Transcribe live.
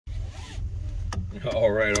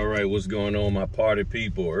All right. What's going on, my party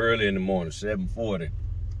people? Early in the morning, 7:40.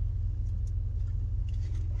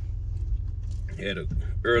 Had a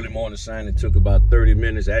early morning signing. Took about 30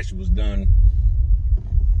 minutes. Actually was done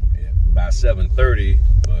by 7:30,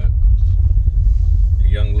 but the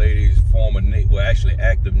young lady's former, actually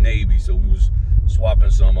active Navy, so we was swapping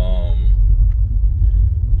some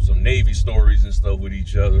Navy stories and stuff with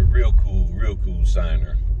each other. Real cool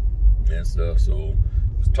signer and stuff. So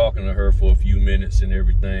was talking to her for a few minutes and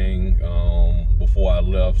everything before I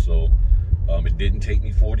left. So it didn't take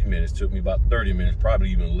me 40 minutes. It took me about 30 minutes,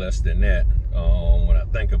 probably even less than that when I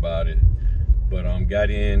think about it. But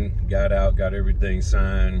got in, got out, got everything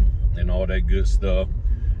signed and all that good stuff.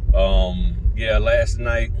 Yeah, last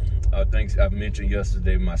night, I think I mentioned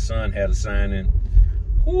yesterday, my son had a signing.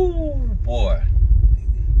 Ooh, boy,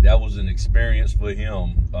 that was an experience for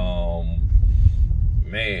him.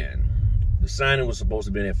 Man, the signing was supposed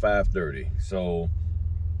to be at 5:30. So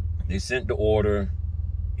they sent the order.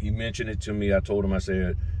 He mentioned it to me. I told him, I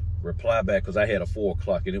said, reply back, because I had a 4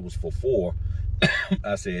 o'clock and it was for 4.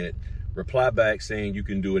 I said, reply back saying you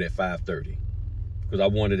can do it at 5:30, because I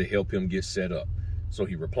wanted to help him get set up. So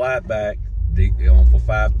he replied back for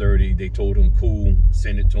 5:30. They told him, cool,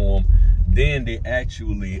 send it to him. Then they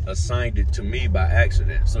actually assigned it to me by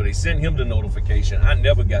accident. So they sent him the notification. I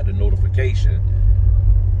never got the notification.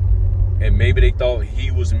 And maybe they thought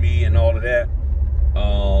he was me and all of that.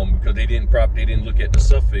 Because they didn't look at the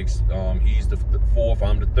suffix. He's the 4th,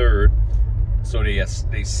 I'm the 3rd. So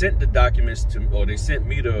they sent the documents to, or they sent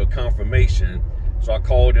me the confirmation. So I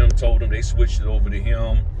called them, told them they switched it over to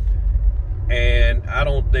him. And I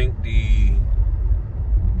don't think the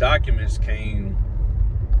documents came.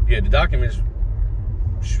 Yeah, the documents,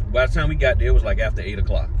 by the time we got there, it was like after 8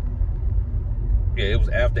 o'clock. Yeah, it was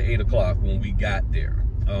after 8 o'clock when we got there.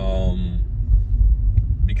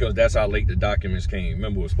 Because that's how late the documents came.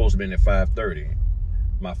 Remember, it was supposed to be in at 5:30.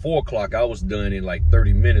 My 4 o'clock, I was done in like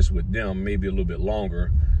 30 minutes with them, maybe a little bit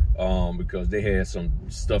longer, because they had some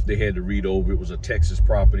stuff they had to read over. It was a Texas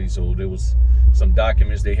property, so there was some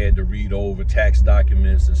documents they had to read over, tax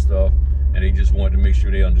documents and stuff, and they just wanted to make sure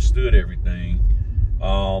they understood everything.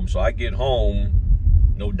 So I get home,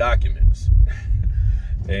 no documents.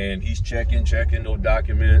 And he's checking no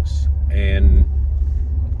documents, and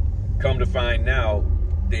come to find out,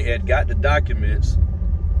 they had got the documents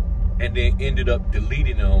and then ended up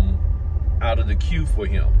deleting them out of the queue for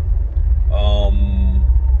him.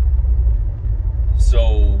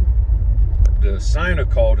 So the signer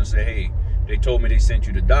called and said, hey, they told me they sent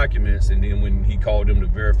you the documents. And then when he called them to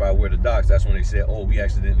verify where the docs, that's when they said, oh, we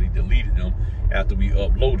accidentally deleted them after we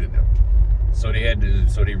uploaded them. So they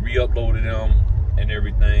they re-uploaded them and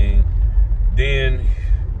everything. Then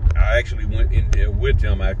I actually went in there with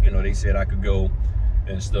them. They said I could go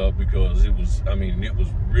and stuff, because it was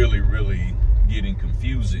really getting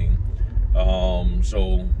confusing.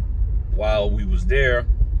 So while we was there,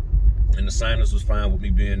 and the signers was fine with me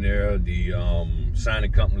being there, the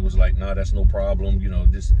signing company was like, nah, that's no problem.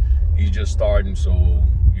 He's just starting, so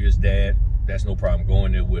you're his dad. That's no problem.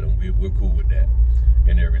 Going there with him. We're cool with that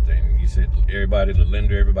and everything. He said, everybody, the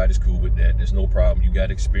lender, everybody's cool with that. There's no problem. You got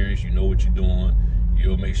experience. You know what you're doing.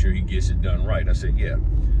 You'll make sure he gets it done right. I said, yeah.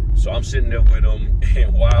 So I'm sitting there with him,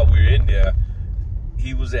 and while we're in there,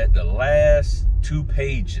 he was at the last 2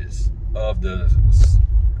 pages of the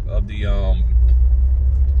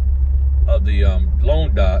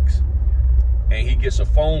loan docs, and he gets a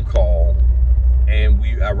phone call, and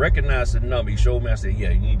I recognized the number. He showed me. I said, yeah,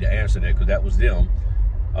 you need to answer that, because that was them.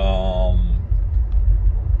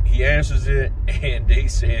 He answers it, and they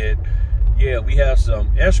said, yeah, we have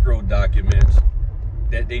some escrow documents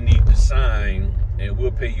that they need to sign, and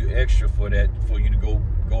we'll pay you extra for that, for you to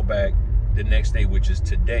go back the next day, which is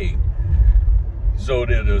today. So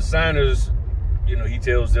the signers, he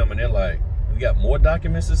tells them, and they're like, we got more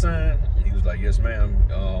documents to sign? And he was like, yes, ma'am.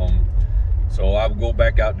 So I will go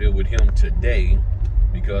back out there with him today,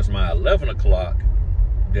 because my 11 o'clock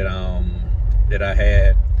that I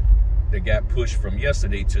had, that got pushed from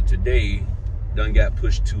yesterday to today, done got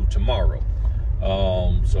pushed to tomorrow.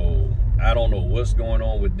 So I don't know what's going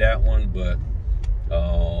on with that one, but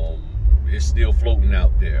it's still floating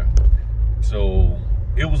out there. So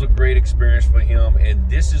it was a great experience for him, and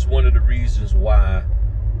this is one of the reasons why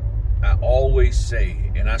I always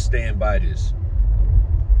say, and I stand by this,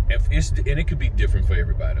 and it could be different for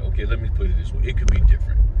everybody. Okay, let me put it this way. It could be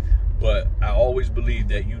different, but I always believe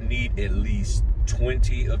that you need at least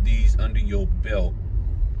 20 of these under your belt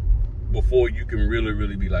before you can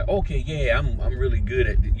really be like, okay, yeah, I'm really good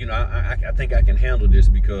at, I think I can handle this,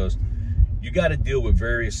 because you got to deal with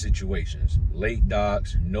various situations. Late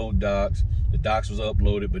docs, no docs. The docs was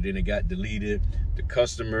uploaded, but then it got deleted. The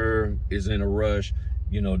customer is in a rush.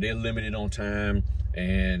 You know, they're limited on time,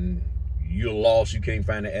 and you're lost. You can't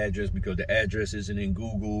find the address because the address isn't in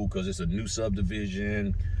Google because it's a new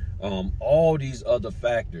subdivision. All these other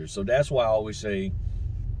factors. So that's why I always say,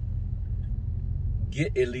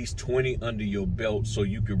 get at least 20 under your belt so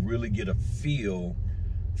you can really get a feel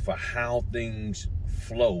for how things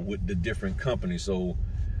flow with the different companies. So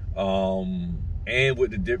and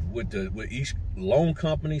with each loan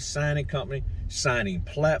company, signing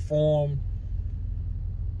platform,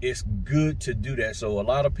 it's good to do that. So a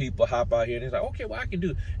lot of people hop out here and it's like, okay, well, I can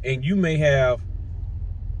do it. And you may have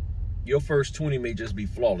your first 20 may just be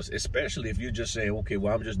flawless, especially if you're just saying, okay,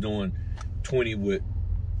 well, I'm just doing 20 with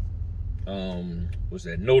what's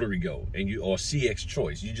that, Notary Go, and or CX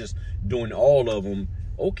Choice. You're just doing all of them.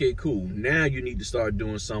 Okay, cool. Now you need to start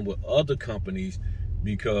doing some with other companies,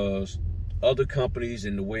 because other companies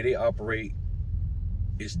and the way they operate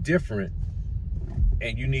is different,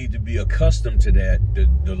 and you need to be accustomed to that. The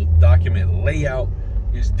document layout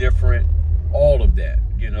is different, all of that,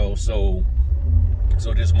 you know. So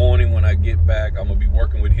this morning when I get back, I'm gonna be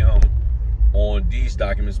working with him on these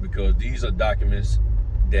documents, because these are documents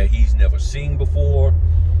that he's never seen before.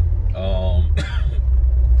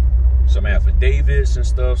 Some affidavits and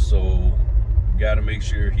stuff, so got to make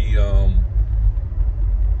sure he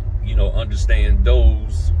you know, understand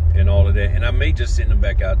those and all of that. And I may just send him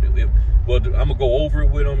back out there. Well, I'm gonna go over it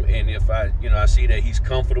with him, and if I see that he's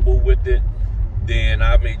comfortable with it, then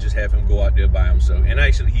I may just have him go out there by himself. And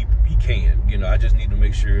actually he can, you know, I just need to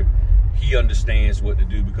make sure he understands what to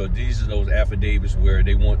do, because these are those affidavits where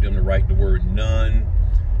they want them to write the word none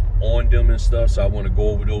on them and stuff. So I want to go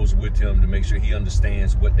over those with him to make sure he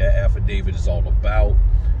understands what that affidavit is all about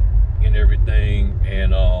and everything.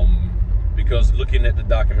 And because looking at the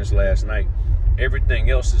documents last night,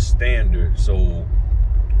 everything else is standard. So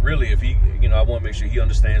really, if he, you know, I want to make sure he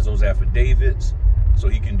understands those affidavits so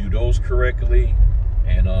he can do those correctly,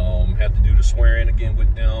 and have to do the swearing again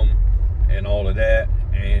with them and all of that,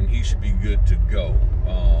 and he should be good to go.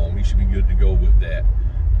 He should be good to go with that.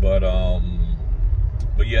 But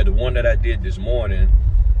yeah, the one that I did this morning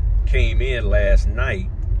came in last night,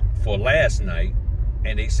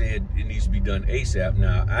 and they said it needs to be done ASAP.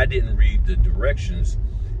 Now, I didn't read the directions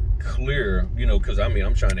clear, you know, because I'm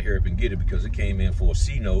trying to hurry up and get it, because it came in for a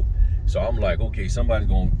C note. So I'm like, okay, somebody's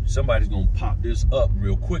gonna pop this up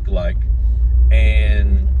real quick, like,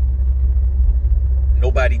 and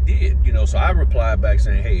nobody did, you know. So I replied back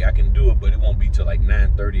saying, hey, I can do it, but it won't be till like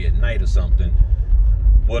 9:30 at night or something.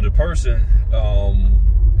 Well, the person,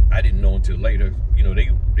 I didn't know until later, you know,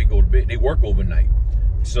 they go to bed, they work overnight.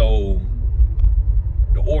 So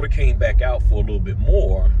the order came back out for a little bit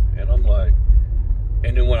more, and I'm like,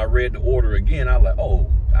 and then when I read the order again, I was like,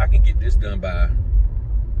 oh, I can get this done by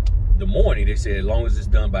the morning. They said as long as it's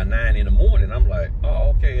done by 9 in the morning. I'm like,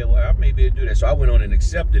 oh, okay, well, I may be able to do that. So I went on and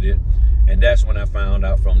accepted it, and that's when I found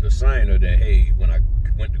out from the signer that, hey, when I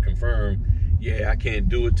went to confirm, yeah, I can't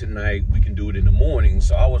do it tonight, we can do it in the morning.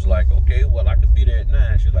 So I was like, okay, well, I could be there at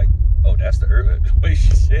 9. She's like, oh, that's the earliest. The way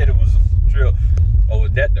she said it was a drill. Oh,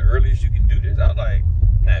 is that the earliest you can do this? I was like,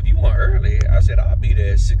 now, if you want early, I said, I'll be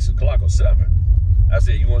there at 6 o'clock or 7. I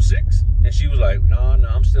said, you want 6? And she was like, no,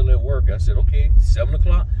 I'm still at work. I said, okay, 7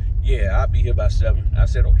 o'clock? Yeah, I'll be here by 7. I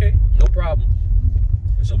said, okay, no problem.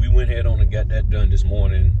 And so we went ahead on and got that done this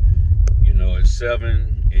morning, you know, at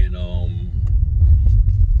 7,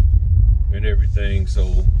 and everything.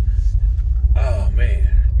 So, oh man,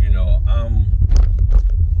 you know, I'm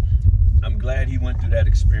glad he went through that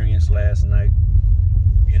experience last night,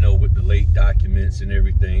 you know, with the late documents and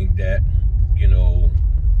everything. That, you know,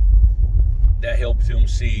 that helped him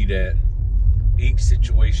see that each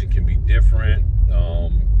situation can be different.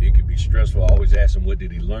 It could be stressful. I always ask him, what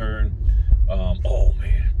did he learn? Oh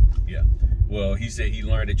man, yeah. Well, he said he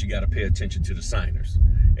learned that you got to pay attention to the signers.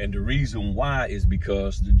 And the reason why is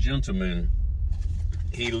because the gentleman,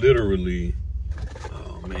 he literally,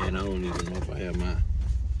 oh man, I don't even know if I have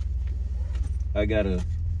I gotta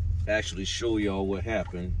actually show y'all what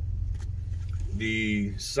happened.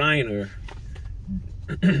 The signer,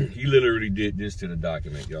 he literally did this to the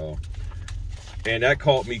document, y'all. And that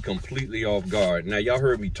caught me completely off guard. Now, y'all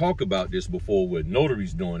heard me talk about this before with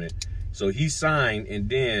notaries doing it. So he signed, and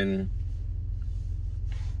then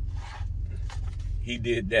he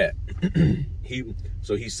did that.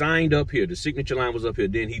 So he signed up here. The signature line was up here.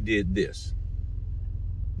 Then he did this,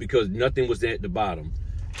 because nothing was at the bottom.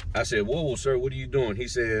 I said, whoa, sir, what are you doing? He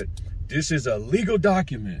said, this is a legal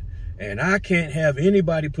document, and I can't have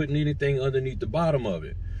anybody putting anything underneath the bottom of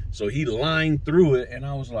it. So he lined through it, and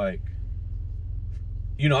I was like,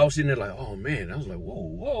 you know, I was sitting there like, oh man, I was like,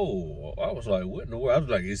 whoa. I was like, what in the world? I was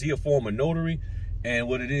like, is he a former notary? And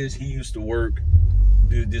what it is, he used to work,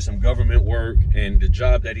 did some government work, and the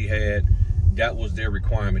job that he had, that was their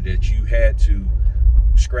requirement, that you had to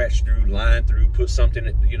scratch through, line through, put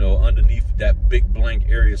something, you know, underneath that big blank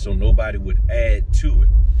area so nobody would add to it.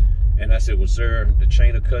 And I said, well, sir, the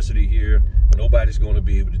chain of custody here, nobody's going to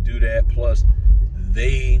be able to do that. Plus,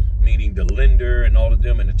 they, meaning the lender and all of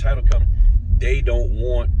them and the title company, they don't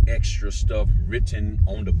want extra stuff written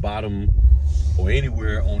on the bottom or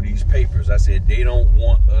anywhere on these papers. I said, they don't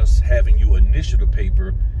want us having you initial the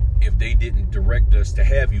paper if they didn't direct us to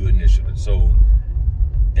have you initial it. So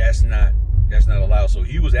that's not allowed. So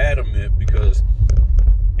he was adamant, because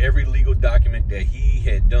every legal document that he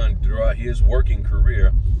had done throughout his working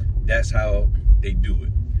career, that's how they do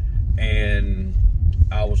it. And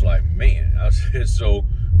I was like, man, so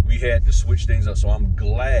we had to switch things up. So I'm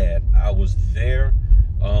glad I was there,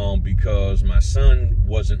 because my son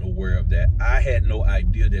wasn't aware of that. I had no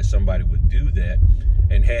idea that somebody would do that.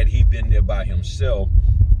 And had he been there by himself,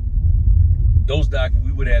 those documents,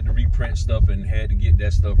 we would have to reprint stuff and had to get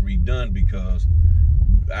that stuff redone, because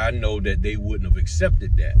I know that they wouldn't have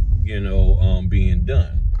accepted that, you know, being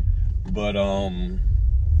done. But,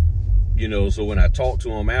 you know, so when I talked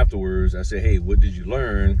to him afterwards, I said, hey, what did you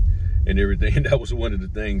learn? And everything. And that was one of the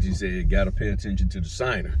things he said, got to pay attention to the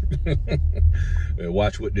signer. And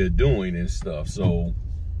watch what they're doing and stuff. So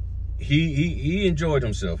he enjoyed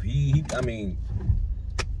himself. I mean,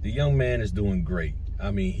 the young man is doing great. I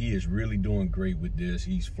mean, he is really doing great with this.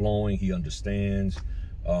 He's flowing. He understands.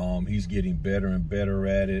 He's getting better and better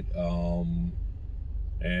at it. And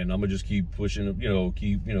I'm gonna just keep pushing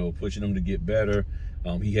him, pushing him to get better.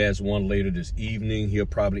 He has one later this evening. He'll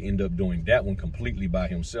probably end up doing that one completely by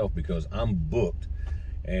himself, because I'm booked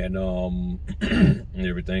and and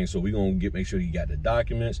everything. So we're gonna make sure he got the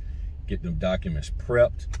documents, get them documents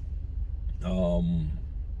prepped,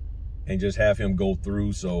 and just have him go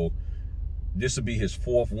through. So this will be his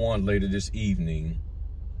fourth one later this evening,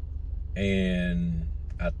 and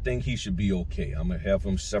I think he should be okay. I'm gonna have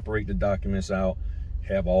him separate the documents out,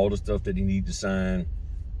 have all the stuff that he needs to sign,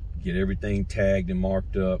 get everything tagged and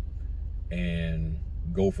marked up, and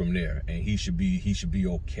go from there. And he should be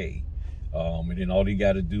okay. And then all he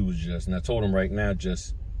got to do is just, and I told him right now,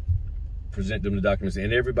 just present them the documents.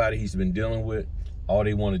 And everybody he's been dealing with, all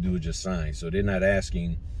they want to do is just sign. So they're not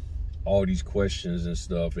asking all these questions and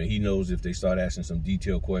stuff. And he knows if they start asking some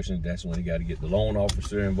detailed questions, that's when they got to get the loan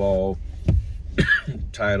officer involved,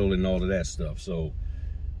 title and all of that stuff. So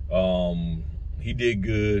he did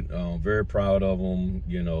good. Very proud of him,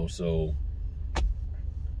 you know. So,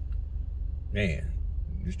 man,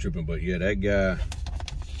 just tripping. But yeah, that guy,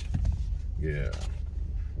 yeah,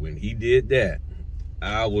 when he did that,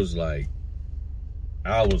 I was like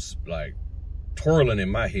twirling in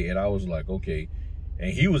my head. I was like, okay.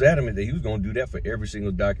 And he was adamant that he was going to do that for every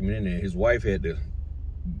single document in there. His wife had to,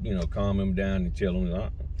 you know, calm him down and tell him,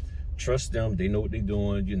 trust them. They know what they're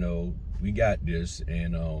doing. You know, we got this.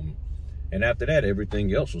 And after that,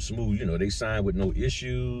 everything else was smooth. You know, they signed with no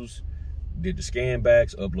issues, did the scan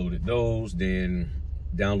backs, uploaded those, then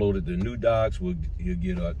downloaded the new docs. He'll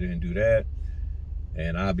get out there and do that.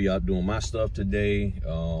 And I'll be out doing my stuff today.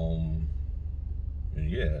 And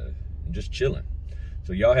yeah, just chilling.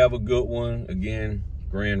 So y'all have a good one. Again,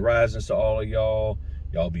 grand risings to all of y'all.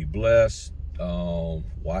 Y'all be blessed.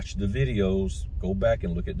 Watch the videos. Go back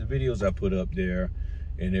and look at the videos I put up there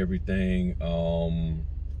and everything.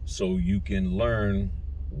 So you can learn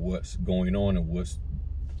what's going on and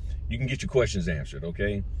you can get your questions answered,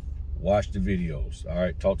 okay? Watch the videos. All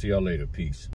right, talk to y'all later. Peace.